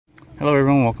Hello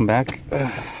everyone, welcome back.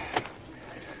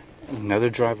 Another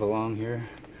drive along here.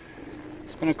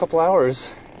 Spent a couple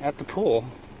hours at the pool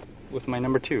with my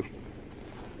number 2.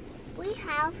 We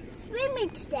have swimming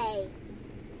today.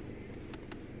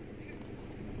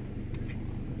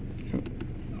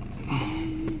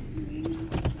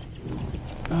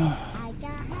 I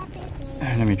got happy feet.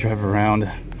 Let me drive around.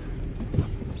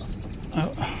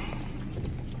 Oh.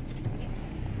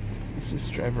 Let's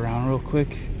just drive around real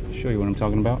quick, show you what I'm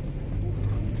talking about.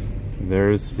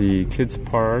 There's the kids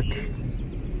park.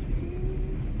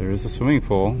 There's the swimming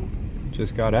pool.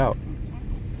 Just got out.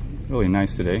 Really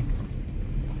nice today.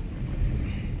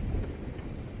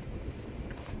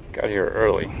 Got here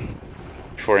early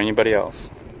before anybody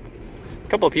else. A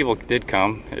couple of people did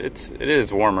come. It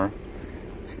is warmer.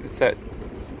 It's that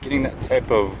getting that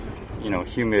type of,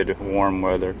 humid, warm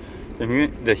weather.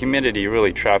 The humidity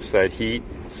really traps that heat.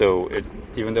 So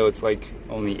even though it's like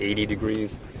only 80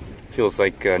 degrees, feels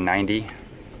like 90.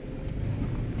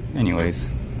 Anyways,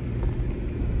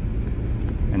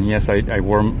 and yes, I did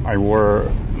wear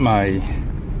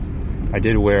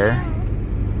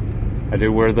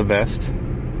the vest,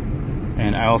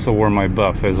 and I also wore my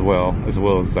buff as well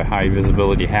as the high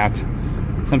visibility hat.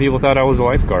 Some people thought I was a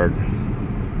lifeguard.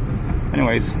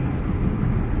 Anyways,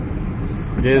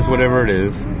 it is whatever it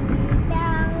is.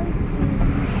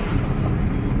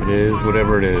 It is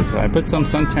whatever it is. I put some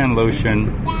suntan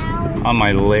lotion on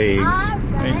my legs.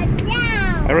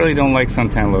 I really don't like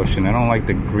suntan lotion. I don't like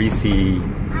the greasy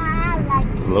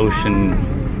lotion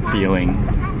feeling,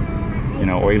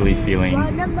 oily feeling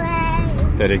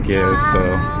that it gives.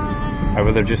 So I'd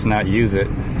rather just not use it.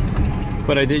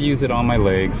 But I did use it on my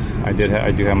legs. I do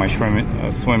have my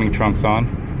swimming trunks on.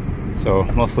 So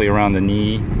mostly around the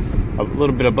knee, a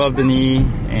little bit above the knee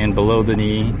and below the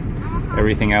knee.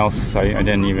 Everything else, I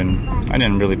didn't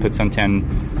really put suntan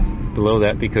below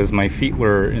that because my feet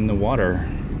were in the water,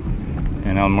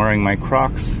 and I'm wearing my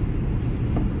Crocs,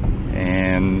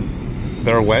 and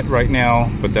they're wet right now,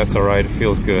 but that's all right. It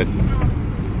feels good.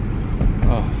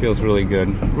 Oh, it feels really good.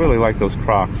 I really like those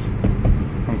Crocs.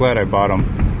 I'm glad I bought them.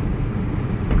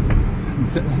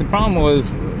 The problem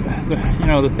was,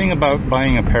 the thing about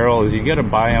buying apparel is you got to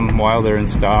buy them while they're in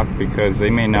stock, because they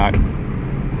may not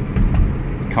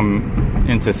come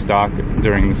into stock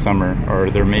during the summer, or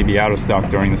they may be out of stock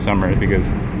during the summer, because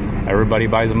everybody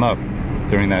buys them up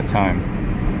during that time.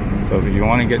 So if you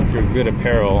want to get your good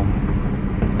apparel,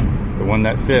 the one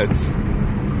that fits,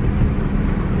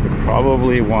 you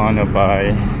probably want to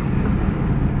buy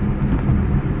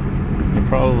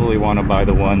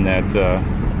the one that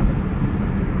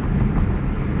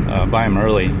buy them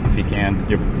early if you can.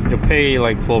 You'll pay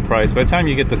like full price. By the time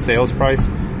you get the sales price,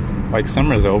 like,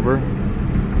 summer's over,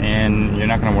 and you're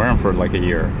not going to wear them for like a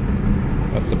year.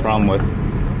 That's the problem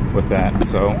with that.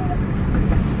 So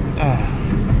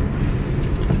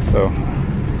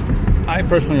I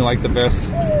personally like the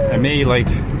vest. I may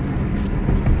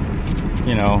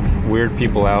weird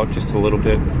people out just a little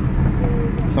bit.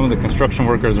 Some of the construction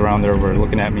workers around there were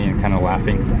looking at me and kind of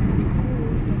laughing.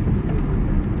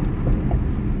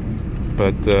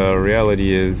 But the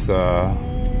reality is,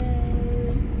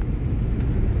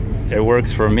 it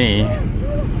works for me.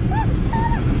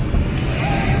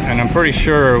 And I'm pretty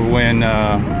sure when,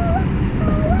 at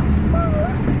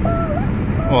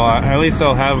least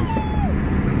I'll have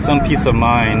some peace of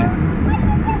mind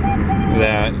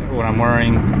that what I'm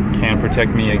wearing can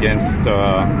protect me against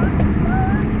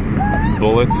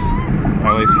bullets, or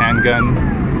at least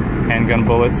handgun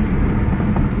bullets.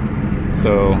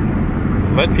 So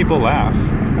let people laugh.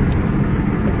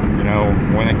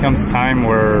 When it comes time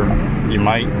where it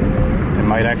might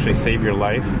actually save your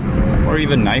life, or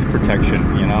even knife protection,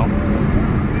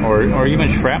 or even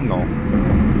shrapnel.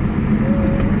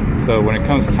 So when it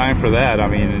comes time for that,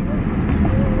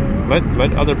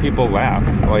 let other people laugh.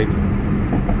 Like,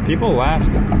 people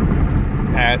laughed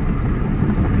at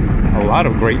a lot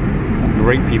of great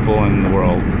people in the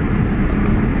world.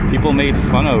 People made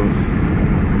fun of,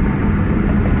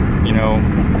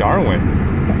 Darwin.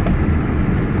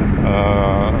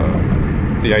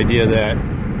 The idea that,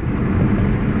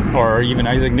 or even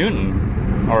Isaac Newton,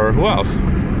 or who else?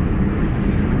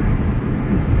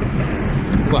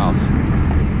 Well,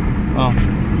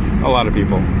 a lot of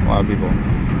people.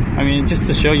 Just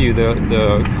to show you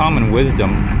the common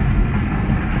wisdom.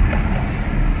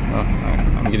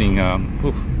 I'm getting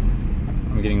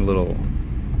a little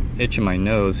itch in my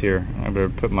nose here. I better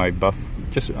put my buff.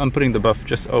 I'm putting the buff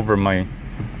just over my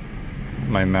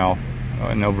mouth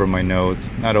and over my nose,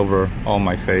 not over all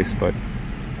my face, but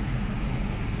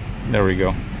there we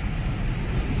go.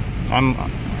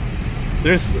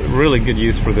 There's really good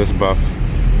use for this buff.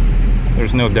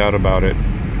 There's no doubt about it.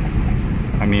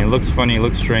 I mean, it looks funny, it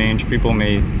looks strange. People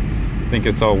may think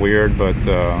it's all weird, but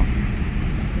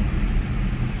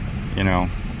you know,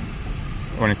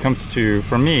 when it comes to,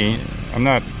 for me, I'm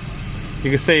not, you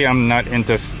could say I'm not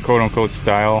into quote-unquote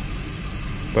style,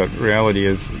 but reality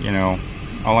is, you know,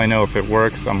 all I know, if it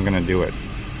works, I'm gonna do it.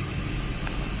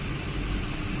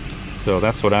 So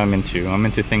that's what I'm into. I'm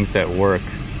into things that work.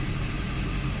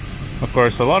 Of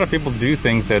course, a lot of people do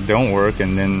things that don't work,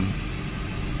 and then,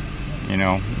 you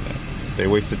know, they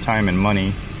wasted time and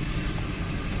money.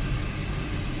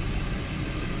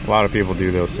 A lot of people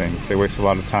do those things. They waste a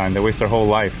lot of time. They waste their whole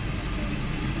life.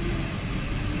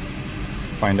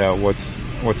 Find out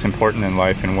what's important in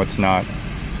life and what's not.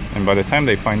 And by the time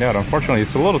they find out, unfortunately,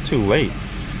 it's a little too late.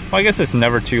 Well, I guess it's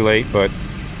never too late, but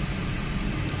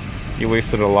you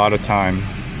wasted a lot of time.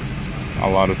 A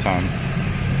lot of time.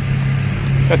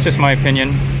 That's just my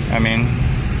opinion. I mean,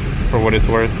 for what it's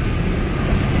worth.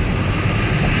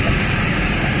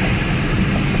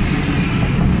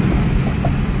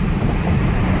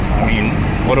 I mean,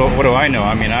 what do I know?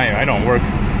 I mean, I don't work.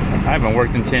 I haven't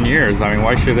worked in 10 years. I mean,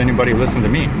 why should anybody listen to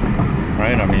me?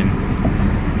 Right? I mean,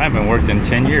 I haven't worked in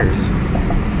 10 years.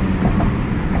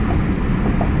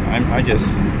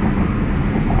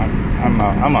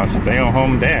 I'm a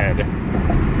stay-at-home dad.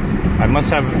 I must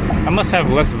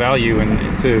have less value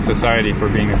to society for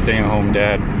being a stay-at-home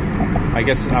dad. I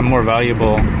guess I'm more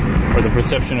valuable, or the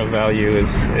perception of value is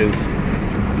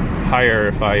higher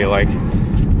if I like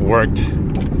worked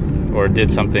or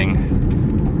did something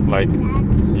like,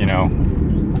 you know,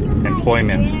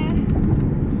 employment,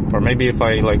 or maybe if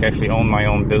I like actually own my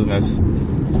own business.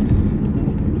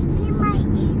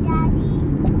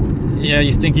 Yeah,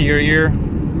 you stinky your ear?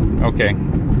 Okay.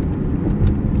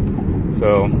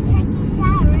 So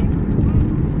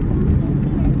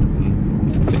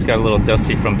just got a little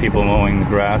dusty from people mowing the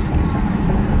grass.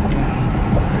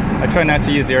 I try not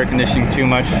to use the air conditioning too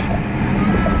much.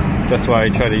 That's why I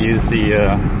try to use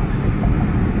the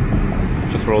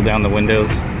just roll down the windows.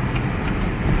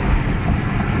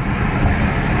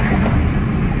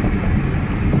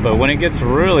 But when it gets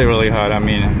really, really hot, I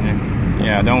mean,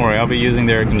 yeah, don't worry, I'll be using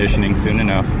the air conditioning soon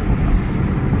enough.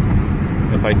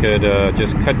 If I could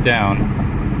just cut down,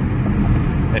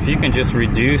 if you can just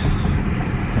reduce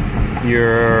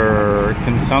your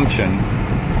consumption,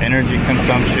 energy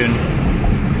consumption,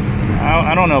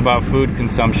 I don't know about food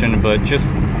consumption, but just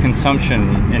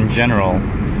consumption in general,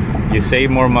 you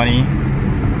save more money,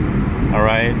 all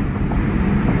right?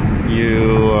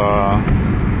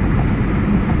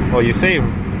 Well, you save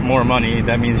more money,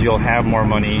 that means you'll have more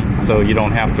money, so you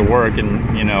don't have to work,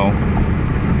 and you know,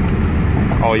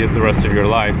 the rest of your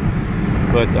life.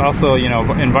 But also, you know,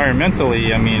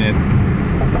 environmentally, I mean,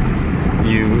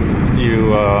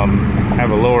 you have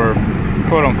a lower,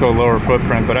 quote-unquote, lower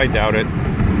footprint, but I doubt it.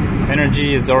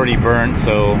 Energy is already burnt,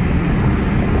 so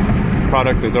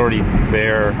product is already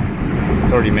there,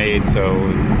 it's already made. So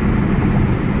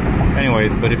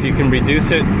anyways, but if you can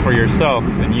reduce it for yourself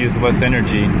and use less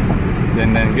energy,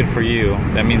 then good for you.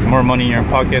 That means more money in your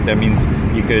pocket. That means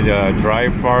you could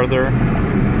drive farther.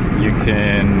 You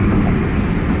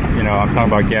can, you know, I'm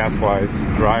talking about gas-wise,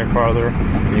 drive farther.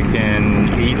 You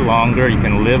can eat longer. You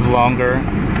can live longer.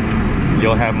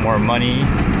 You'll have more money.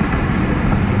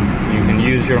 You can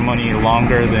use your money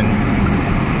longer than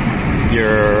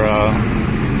your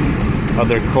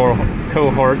other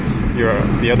cohorts,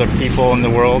 the other people in the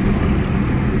world.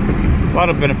 A lot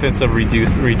of benefits of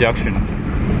reduction.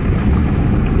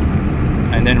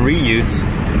 And then reuse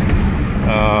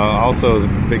also is a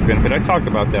big benefit. I talked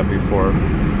about that before.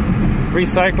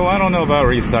 Recycle, I don't know about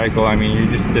recycle. I mean,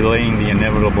 you're just delaying the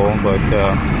inevitable, but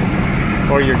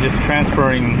or you're just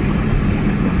transferring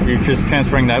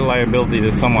that liability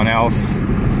to someone else.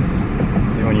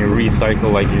 When you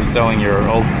recycle, like you're selling your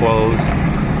old clothes,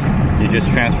 you just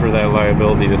transfer that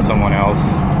liability to someone else.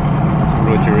 That's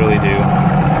what you really do.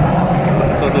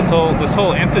 So this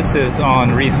whole emphasis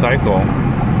on recycle,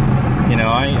 you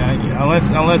know,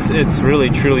 unless it's really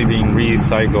truly being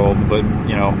recycled, but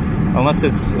you know, unless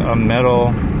it's a metal,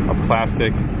 a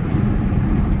plastic,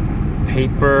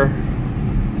 paper,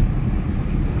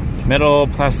 metal,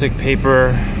 plastic,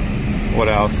 paper, what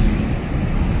else?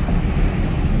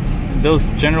 Those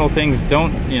general things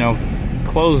don't, you know,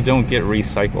 clothes don't get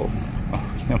recycled.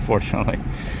 Unfortunately,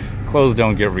 clothes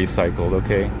don't get recycled,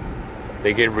 okay?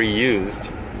 They get reused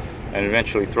and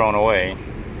eventually thrown away.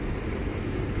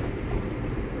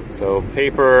 So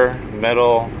paper,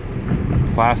 metal,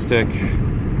 plastic,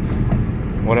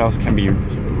 what else can be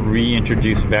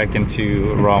reintroduced back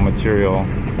into raw material?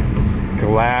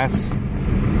 Glass,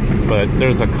 but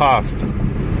there's a cost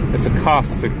it's a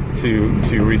cost to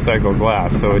recycle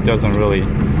glass, so it doesn't really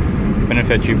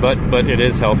benefit you, but it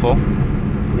is helpful.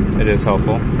 It is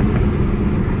helpful.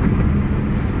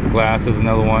 Glass is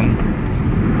another one.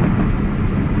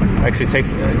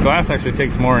 Glass actually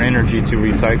takes more energy to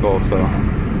recycle, so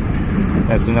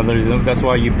that's another reason. That's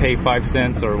why you pay 5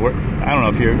 cents, or I don't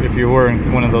know if you were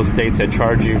in one of those states that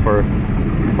charge you for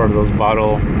those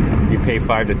bottle, you pay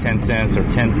 5 to 10 cents or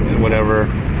 10 whatever.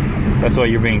 That's why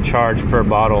you're being charged per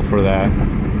bottle for that.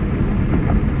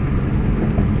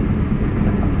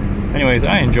 Anyways,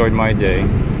 I enjoyed my day.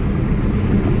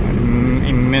 I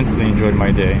immensely enjoyed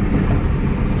my day.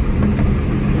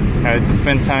 I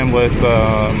spent time with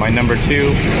my number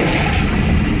 2.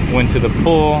 Went to the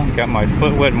pool, got my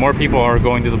foot wet. More people are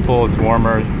going to the pool, it's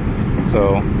warmer.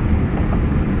 So,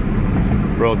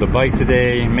 rode the bike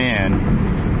today. Man,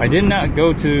 I did not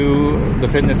go to the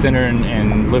fitness center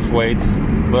and lift weights,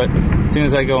 but as soon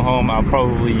as I go home, I'll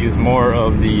probably use more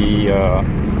of the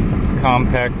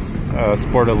Compact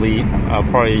Sport Elite. I'll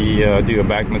probably do a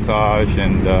back massage,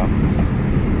 and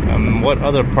what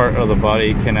other part of the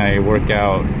body can I work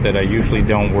out that I usually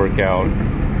don't work out?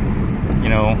 You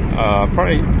know,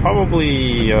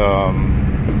 probably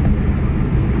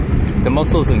the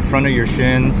muscles in front of your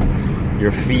shins,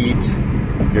 your feet,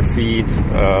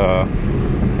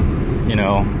 you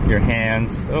know, your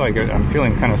hands. Oh, I'm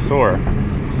feeling kind of sore.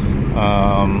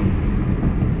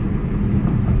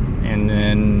 And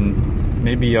then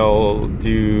maybe I'll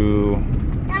do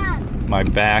my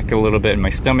back a little bit, and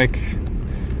my stomach.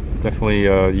 Definitely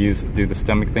do the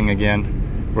stomach thing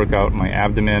again. Work out my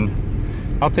abdomen.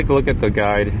 I'll take a look at the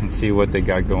guide and see what they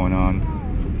got going on.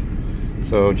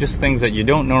 So just things that you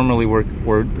don't normally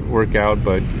work out,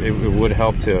 but it would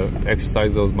help to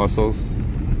exercise those muscles.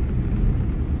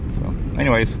 So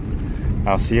anyways,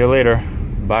 I'll see you later.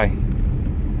 Bye.